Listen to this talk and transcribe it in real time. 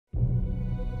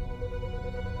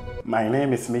My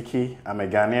name is Mickey. I'm a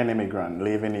Ghanaian immigrant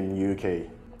living in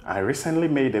UK. I recently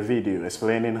made a video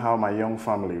explaining how my young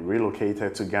family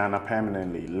relocated to Ghana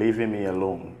permanently, leaving me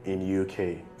alone in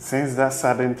UK. Since that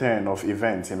sudden turn of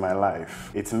events in my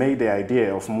life, it made the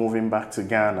idea of moving back to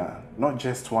Ghana not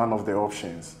just one of the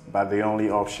options, but the only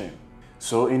option.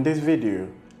 So in this video,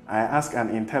 I asked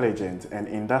an intelligent and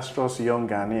industrious young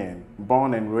Ghanaian,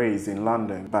 born and raised in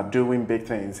London, but doing big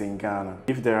things in Ghana,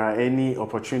 if there are any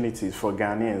opportunities for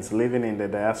Ghanaians living in the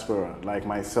diaspora, like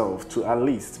myself, to at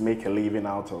least make a living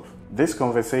out of. This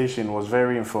conversation was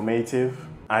very informative.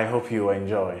 I hope you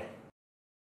enjoy.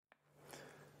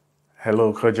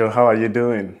 Hello, Kojo. How are you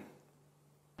doing?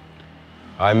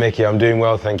 Hi, Mickey. I'm doing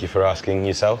well. Thank you for asking.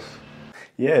 Yourself?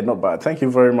 Yeah, not bad. Thank you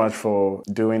very much for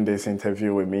doing this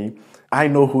interview with me. I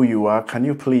know who you are. Can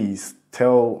you please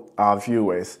tell our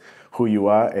viewers who you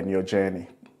are and your journey?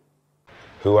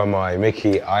 Who am I?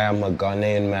 Mickey, I am a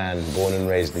Ghanaian man born and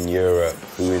raised in Europe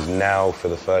who is now, for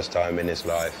the first time in his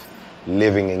life,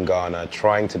 living in Ghana,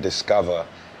 trying to discover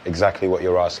exactly what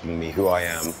you're asking me, who I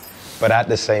am. But at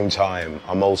the same time,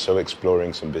 I'm also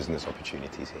exploring some business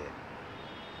opportunities here.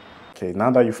 Okay,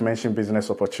 now that you've mentioned business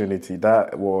opportunity,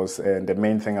 that was the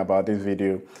main thing about this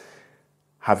video.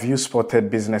 Have you spotted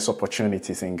business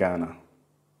opportunities in Ghana?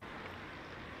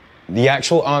 The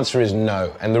actual answer is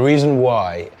no. And the reason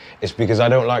why is because I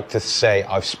don't like to say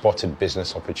I've spotted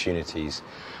business opportunities.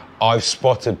 I've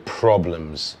spotted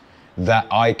problems that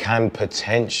I can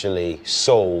potentially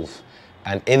solve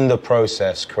and in the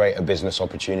process create a business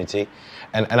opportunity.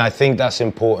 And I think that's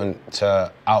important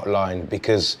to outline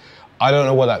because I don't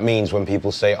know what that means when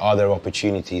people say, are there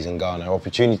opportunities in Ghana?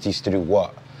 Opportunities to do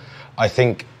what? I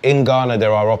think in Ghana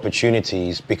there are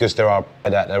opportunities because there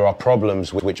are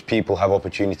problems with which people have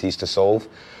opportunities to solve.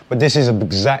 But this is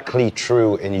exactly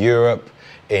true in Europe,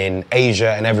 in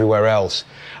Asia and everywhere else.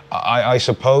 I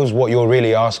suppose what you're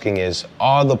really asking is,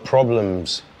 are the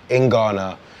problems in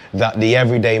Ghana that the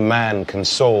everyday man can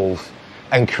solve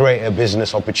and create a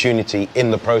business opportunity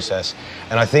in the process?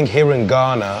 And I think here in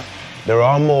Ghana, there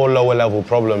are more lower level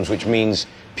problems, which means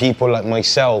people like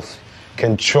myself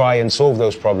can try and solve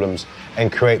those problems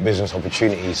and create business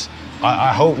opportunities.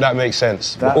 I hope that makes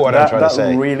sense. What I'm trying to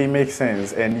say. That really makes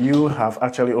sense. And you have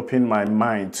actually opened my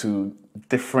mind to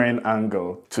different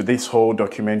angle to this whole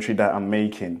documentary that I'm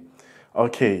making.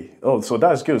 Okay. Oh, so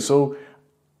that's good. So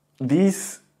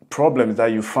these problems that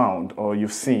you found or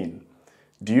you've seen,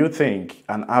 do you think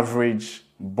an average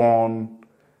born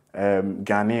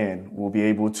Ghanaian will be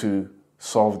able to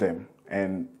solve them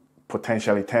and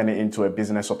potentially turn it into a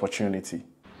business opportunity?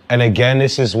 And again,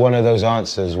 this is one of those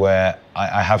answers where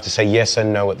I have to say yes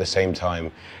and no at the same time.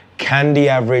 Can the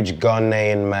average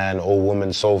Ghanaian man or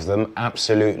woman solve them?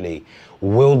 Absolutely.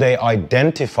 Will they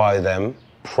identify them?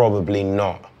 Probably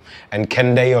not. And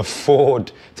can they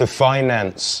afford to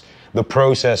finance the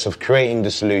process of creating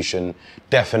the solution?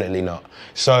 Definitely not.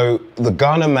 So the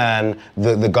Ghana man,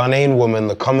 the Ghanaian woman,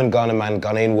 the common Ghana man,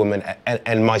 Ghanaian woman,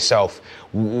 and myself,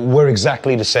 we're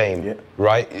exactly the same, yeah.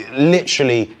 Right?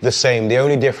 Literally the same. The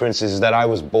only difference is that I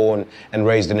was born and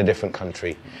raised in a different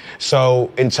country.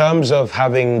 So in terms of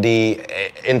having the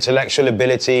intellectual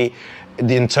ability,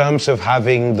 in terms of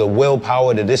having the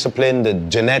willpower, the discipline, the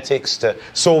genetics to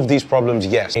solve these problems,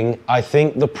 yes. I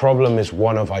think the problem is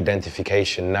one of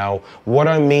identification. Now, what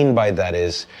I mean by that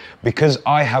is, because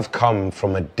I have come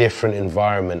from a different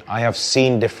environment, I have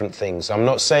seen different things. I'm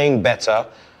not saying better,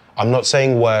 I'm not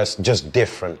saying worse, just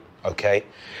different, okay?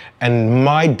 And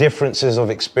my differences of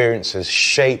experiences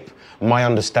shape my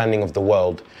understanding of the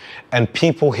world. And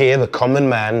people here, the common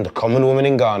man, the common woman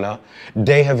in Ghana,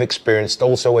 they have experienced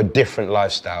also a different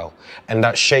lifestyle, and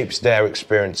that shapes their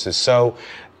experiences. So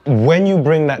when you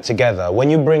bring that together, when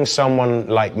you bring someone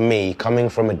like me coming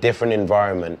from a different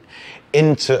environment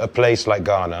into a place like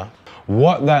Ghana,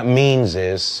 what that means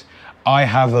is I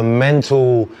have a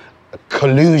mental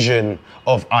collusion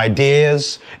of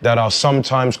ideas that are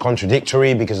sometimes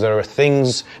contradictory because there are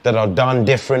things that are done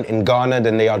different in Ghana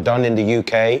than they are done in the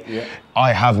UK. Yeah.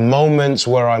 I have moments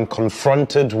where I'm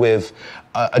confronted with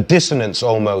a dissonance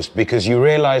almost, because you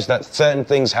realize that certain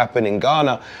things happen in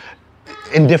Ghana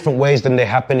in different ways than they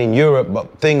happen in Europe,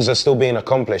 but things are still being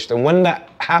accomplished. And when that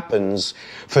happens,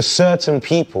 for certain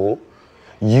people,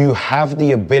 you have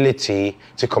the ability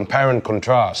to compare and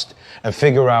contrast and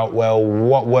figure out, well,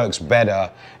 what works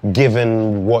better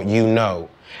given what you know.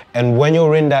 And when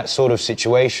you're in that sort of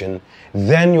situation,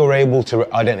 then you're able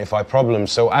to identify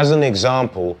problems. So as an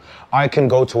example, I can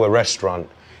go to a restaurant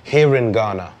here in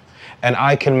Ghana and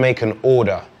I can make an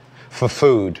order for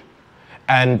food.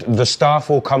 and the staff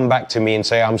will come back to me and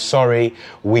say, I'm sorry,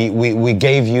 we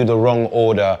gave you the wrong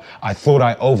order. I thought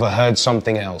I overheard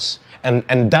something else.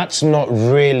 And that's not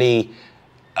really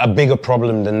a bigger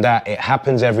problem than that. It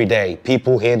happens every day.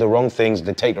 People hear the wrong things,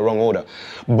 they take the wrong order.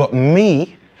 But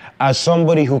me, as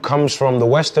somebody who comes from the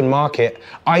Western market,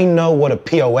 I know what a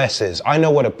POS is. I know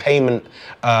what a payment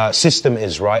system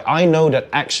is, right? I know that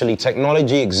actually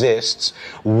technology exists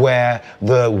where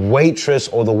the waitress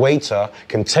or the waiter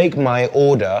can take my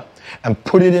order and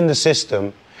put it in the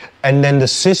system, and then the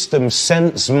system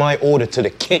sends my order to the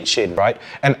kitchen, right?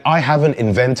 And I haven't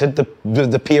invented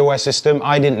the POS system.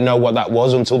 I didn't know what that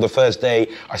was until the first day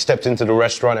I stepped into the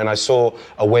restaurant and I saw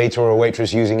a waiter or a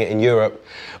waitress using it in Europe.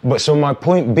 But so my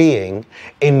point being,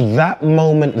 in that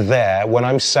moment there, when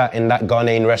I'm sat in that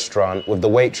Ghanaian restaurant with the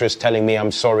waitress telling me,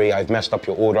 I'm sorry, I've messed up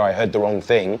your order, I heard the wrong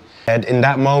thing. And in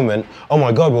that moment, oh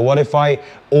my God, well, what if I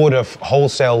order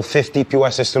wholesale 50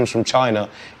 POS systems from China,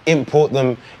 import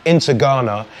them into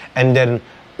Ghana, and then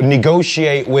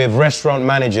negotiate with restaurant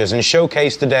managers and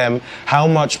showcase to them how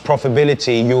much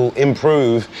profitability you'll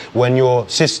improve when your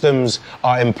systems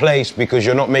are in place because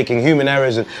you're not making human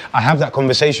errors. And I have that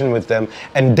conversation with them,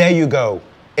 and there you go.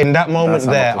 In that moment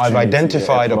there, I've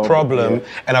identified a problem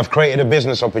and I've created a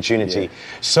business opportunity.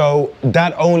 So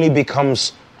that only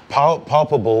becomes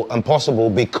palpable and possible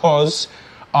because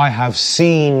I have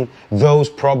seen those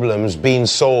problems being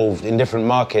solved in different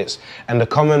markets, and the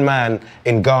common man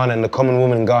in Ghana and the common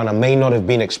woman in Ghana may not have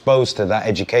been exposed to that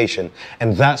education,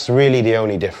 and that's really the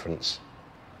only difference.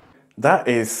 That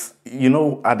is, you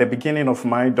know, at the beginning of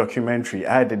my documentary,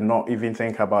 I did not even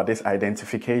think about this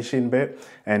identification bit,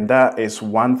 and that is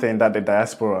one thing that the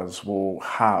diasporas will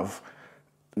have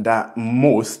that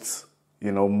most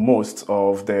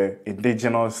of the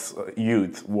indigenous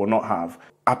youth will not have.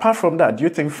 Apart from that, do you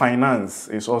think finance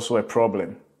is also a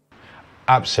problem?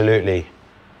 Absolutely.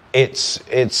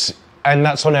 And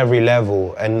that's on every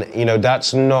level. And, you know,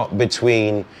 that's not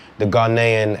between the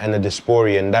Ghanaian and the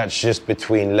diasporian. That's just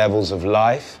between levels of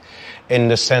life, in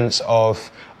the sense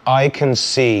of, I can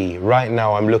see right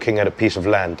now, I'm looking at a piece of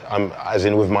land, as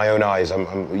in with my own eyes,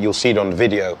 you'll see it on the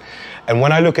video. And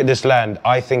when I look at this land,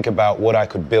 I think about what I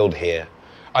could build here.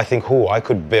 I think, I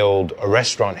could build a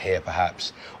restaurant here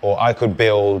perhaps, or I could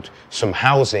build some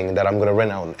housing that I'm going to rent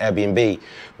out on Airbnb,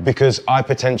 because I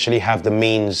potentially have the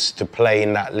means to play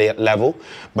in that level.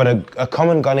 But a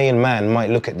common Ghanaian man might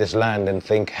look at this land and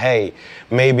think, hey,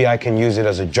 maybe I can use it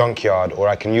as a junkyard, or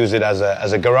I can use it as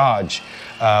a garage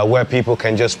where people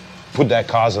can just put their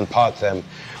cars and park them,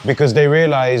 because they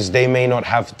realize they may not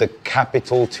have the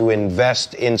capital to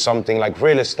invest in something like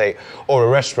real estate or a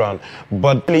restaurant.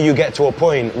 But you get to a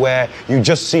point where you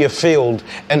just see a field,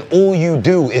 and all you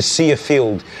do is see a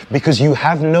field, because you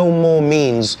have no more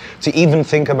means to even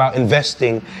think about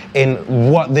investing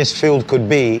in what this field could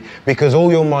be, because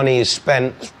all your money is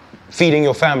spent feeding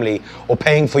your family or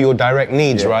paying for your direct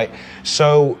needs, right?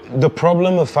 So the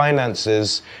problem of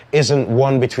finances isn't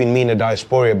one between me and the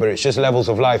diaspora, but it's just levels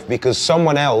of life, because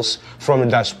someone else from the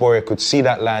diaspora could see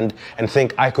that land and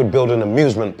think, I could build an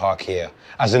amusement park here,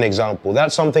 as an example.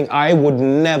 That's something I would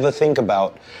never think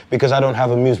about because I don't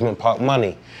have amusement park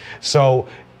money. So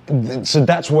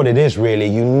that's what it is, really.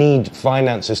 You need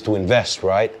finances to invest,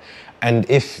 right? And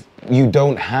if you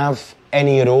don't have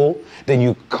any at all, then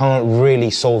you can't really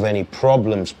solve any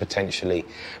problems potentially.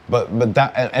 But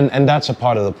that and that's a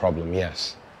part of the problem,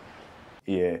 yes.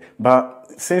 Yeah,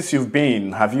 but since you've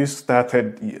been, have you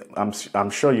started? I'm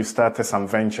sure you started some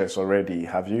ventures already.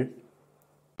 Have you?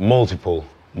 Multiple.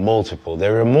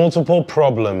 There are multiple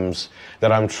problems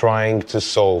that I'm trying to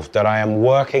solve, that I am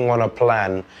working on a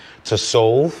plan to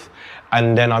solve,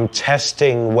 and then I'm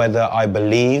testing whether I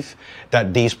believe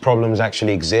that these problems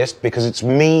actually exist, because it's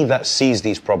me that sees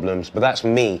these problems, but that's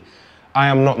me. I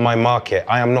am not my market.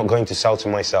 I am not going to sell to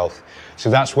myself. So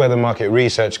that's where the market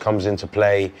research comes into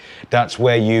play. That's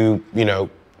where you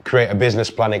create a business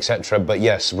plan, etc. But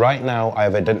yes, right now I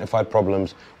have identified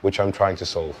problems which I'm trying to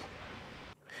solve.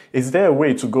 Is there a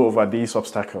way to go over these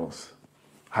obstacles?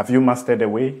 Have you mastered a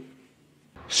way?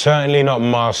 Certainly not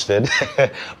mastered,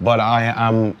 but I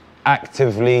am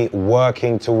actively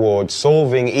working towards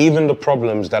solving even the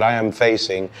problems that I am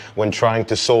facing when trying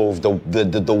to solve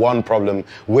the one problem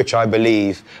which I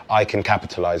believe I can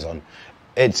capitalize on.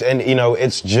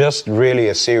 It's just really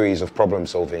a series of problem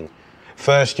solving.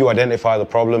 First, you identify the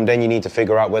problem, then you need to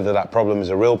figure out whether that problem is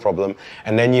a real problem,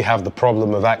 and then you have the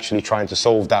problem of actually trying to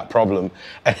solve that problem.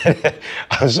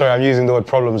 I'm sorry, I'm using the word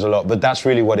problems a lot, but that's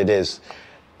really what it is.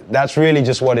 That's really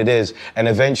just what it is. And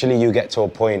eventually you get to a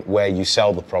point where you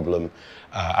sell the problem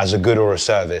as a good or a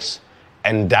service.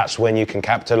 And that's when you can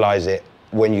capitalize it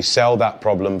when you sell that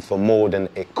problem for more than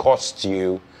it costs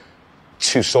you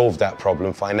to solve that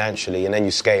problem financially, and then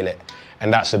you scale it.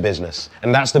 And that's a business.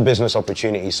 And that's the business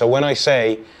opportunity. So when I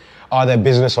say, are there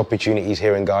business opportunities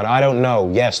here in Ghana? I don't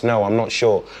know. Yes, no, I'm not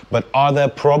sure. But are there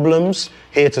problems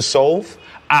here to solve?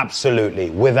 Absolutely,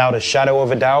 without a shadow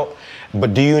of a doubt.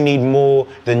 But do you need more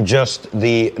than just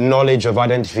the knowledge of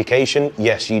identification?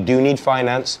 Yes, you do need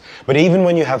finance. But even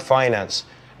when you have finance,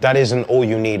 that isn't all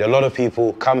you need. A lot of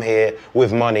people come here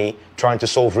with money trying to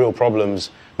solve real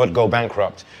problems, but go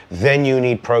bankrupt. Then you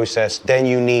need process. Then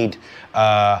you need,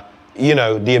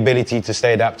 the ability to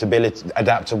stay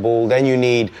adaptable. Then you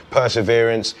need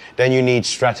perseverance. Then you need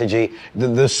strategy.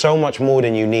 There's so much more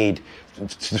than you need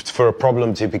for a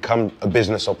problem to become a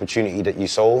business opportunity that you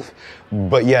solve.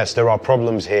 But yes, there are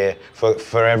problems here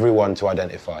for everyone to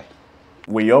identify.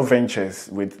 With your ventures,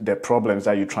 with the problems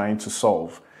that you're trying to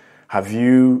solve, have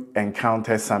you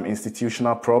encountered some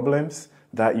institutional problems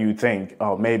that you think,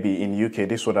 oh, maybe in UK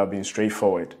this would have been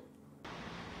straightforward?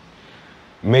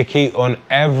 Mickey, on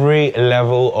every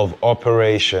level of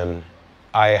operation,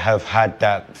 I have had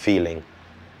that feeling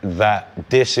that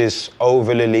this is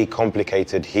overly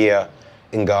complicated here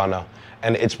in Ghana.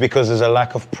 And it's because there's a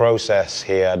lack of process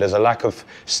here. There's a lack of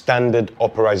standard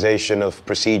authorization of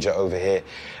procedure over here.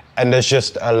 And there's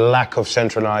just a lack of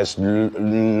centralized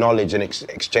knowledge and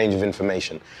exchange of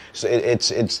information. So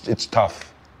it's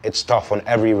tough. It's tough on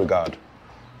every regard.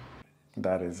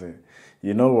 That is it.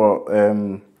 You know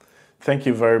what? Thank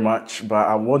you very much. But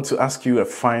I want to ask you a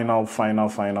final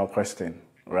question,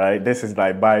 right? This is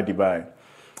like by the by.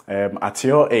 At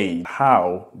your age,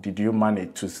 how did you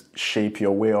manage to shape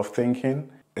your way of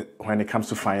thinking when it comes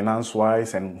to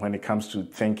finance-wise and when it comes to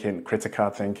thinking, critical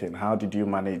thinking? How did you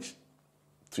manage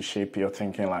to shape your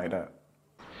thinking like that?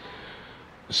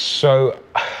 So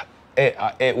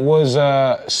it was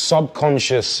a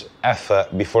subconscious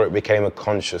effort before it became a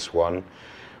conscious one,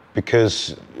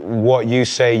 because what you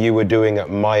say you were doing at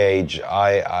my age,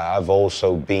 I've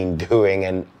also been doing,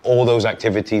 and all those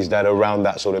activities that are around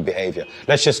that sort of behavior.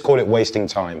 Let's just call it wasting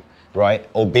time, right?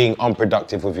 Or being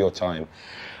unproductive with your time.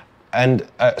 And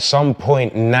at some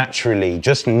point, naturally,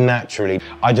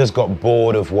 I just got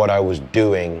bored of what I was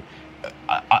doing,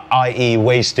 i.e.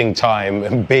 wasting time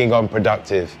and being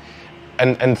unproductive.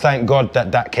 And thank God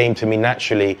that came to me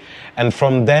naturally. And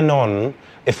from then on,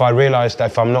 if I realized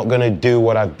that if I'm not going to do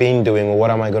what I've been doing, or what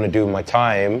am I going to do with my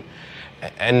time?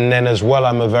 And then as well,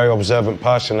 I'm a very observant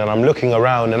person, and I'm looking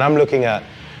around and I'm looking at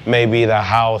maybe the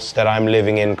house that I'm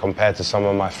living in compared to some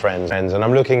of my friends. And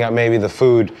I'm looking at maybe the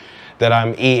food that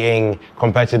I'm eating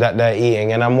compared to that they're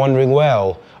eating. And I'm wondering,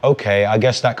 well, okay, I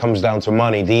guess that comes down to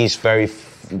money, these very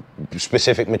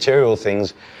specific material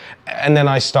things. And then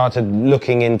I started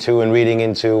looking into and reading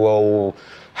into, well,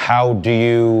 how do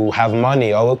you have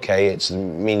money? Oh, okay, it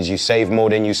means you save more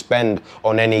than you spend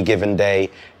on any given day,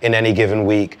 in any given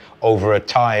week, over a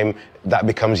time that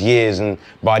becomes years. And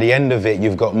by the end of it,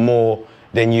 you've got more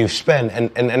than you've spent.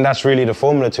 And that's really the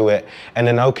formula to it. And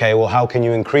then, okay, well, how can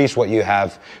you increase what you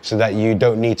have so that you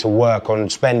don't need to work on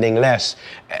spending less?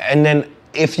 And then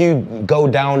if you go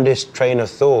down this train of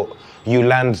thought, you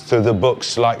land to the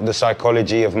books like The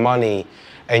Psychology of Money,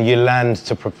 and you land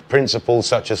to principles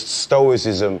such as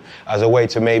Stoicism as a way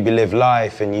to maybe live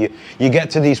life. And you get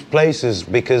to these places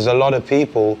because a lot of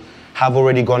people have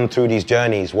already gone through these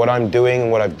journeys. What I'm doing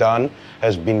and what I've done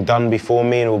has been done before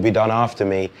me and will be done after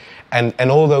me.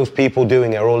 And all those people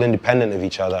doing it are all independent of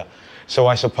each other. So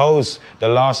I suppose the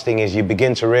last thing is you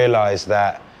begin to realize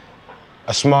that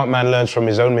a smart man learns from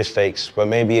his own mistakes, but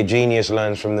maybe a genius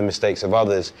learns from the mistakes of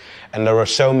others. And there are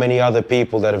so many other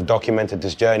people that have documented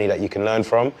this journey that you can learn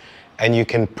from, and you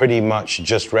can pretty much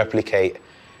just replicate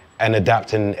and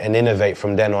adapt and innovate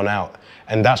from then on out.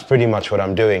 And that's pretty much what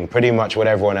I'm doing, pretty much what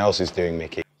everyone else is doing,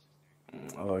 Mickey.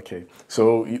 Okay,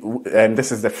 so and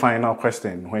this is the final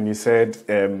question. When you said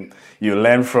you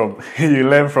learn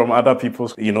from other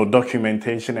people's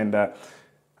documentation and that.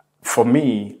 For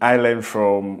me, I learned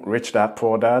from Rich Dad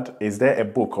Poor Dad. Is there a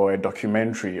book or a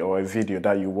documentary or a video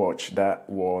that you watched that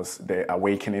was the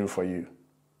awakening for you?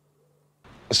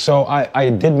 So I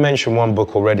did mention one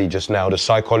book already just now, The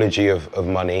Psychology of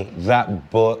Money. That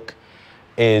book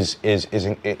is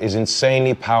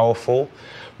insanely powerful.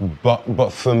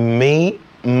 But for me,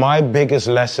 my biggest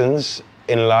lessons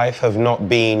in life have not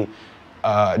been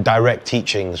direct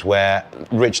teachings where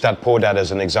Rich Dad Poor Dad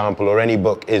as an example, or any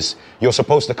book, is you're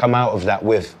supposed to come out of that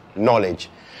with knowledge.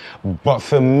 But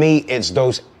for me, it's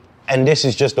those, and this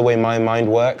is just the way my mind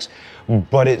works,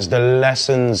 but it's the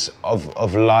lessons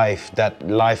of life that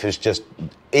life has just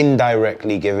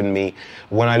indirectly given me.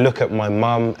 When I look at my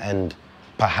mum and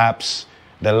perhaps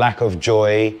the lack of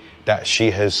joy that she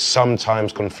has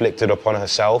sometimes conflicted upon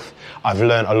herself, I've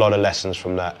learned a lot of lessons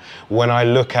from that. When I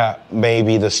look at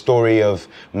maybe the story of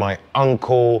my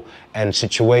uncle and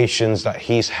situations that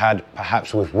he's had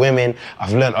perhaps with women,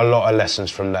 I've learned a lot of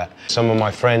lessons from that. Some of my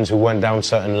friends who went down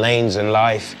certain lanes in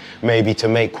life, maybe to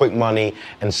make quick money,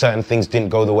 and certain things didn't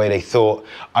go the way they thought,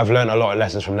 I've learned a lot of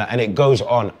lessons from that. And it goes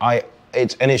on.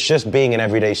 It's just being an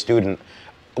everyday student.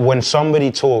 When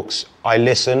somebody talks, I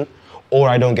listen, or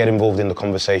I don't get involved in the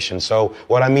conversation. So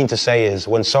what I mean to say is,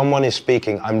 when someone is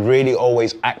speaking, I'm really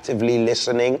always actively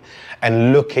listening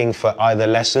and looking for either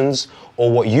lessons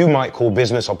or what you might call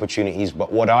business opportunities,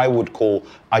 but what I would call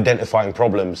identifying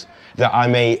problems that I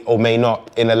may or may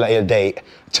not, in a later date,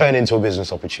 turn into a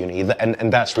business opportunity.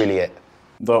 And that's really it.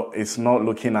 Though it's not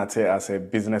looking at it as a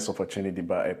business opportunity,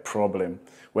 but a problem.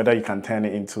 Whether you can turn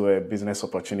it into a business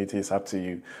opportunity is up to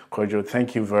you. Kojo,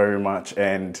 thank you very much.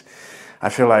 And I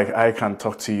feel like I can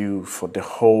talk to you for the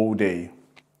whole day.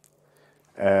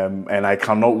 And I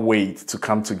cannot wait to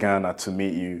come to Ghana to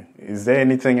meet you. Is there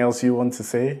anything else you want to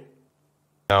say?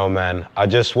 No, man. I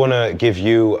just want to give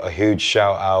you a huge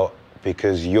shout out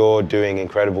because you're doing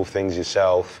incredible things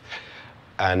yourself.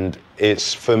 And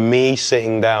it's, for me,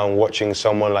 sitting down, watching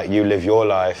someone like you live your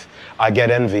life, I get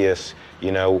envious,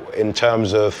 you know, in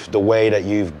terms of the way that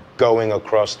you've going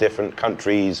across different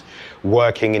countries,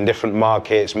 working in different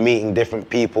markets, meeting different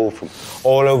people from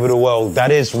all over the world. That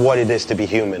is what it is to be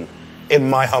human, in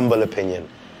my humble opinion.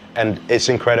 And it's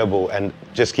incredible, and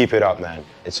just keep it up, man.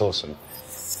 It's awesome.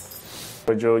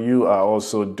 Kojo, you are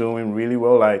also doing really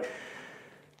well. Like,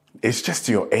 it's just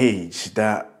your age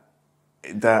that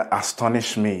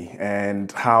astonished me,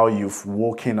 and how you've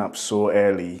woken up so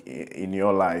early in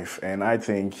your life. And I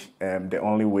think the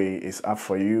only way is up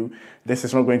for you. This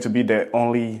is not going to be the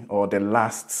only or the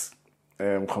last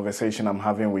conversation I'm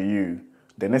having with you.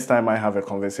 The next time I have a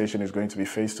conversation is going to be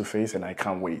face to face, and I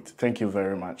can't wait. Thank you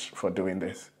very much for doing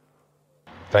this.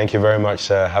 Thank you very much,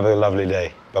 sir. Have a lovely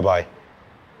day. Bye-bye.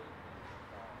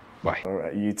 Bye. All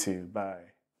right, you too. Bye.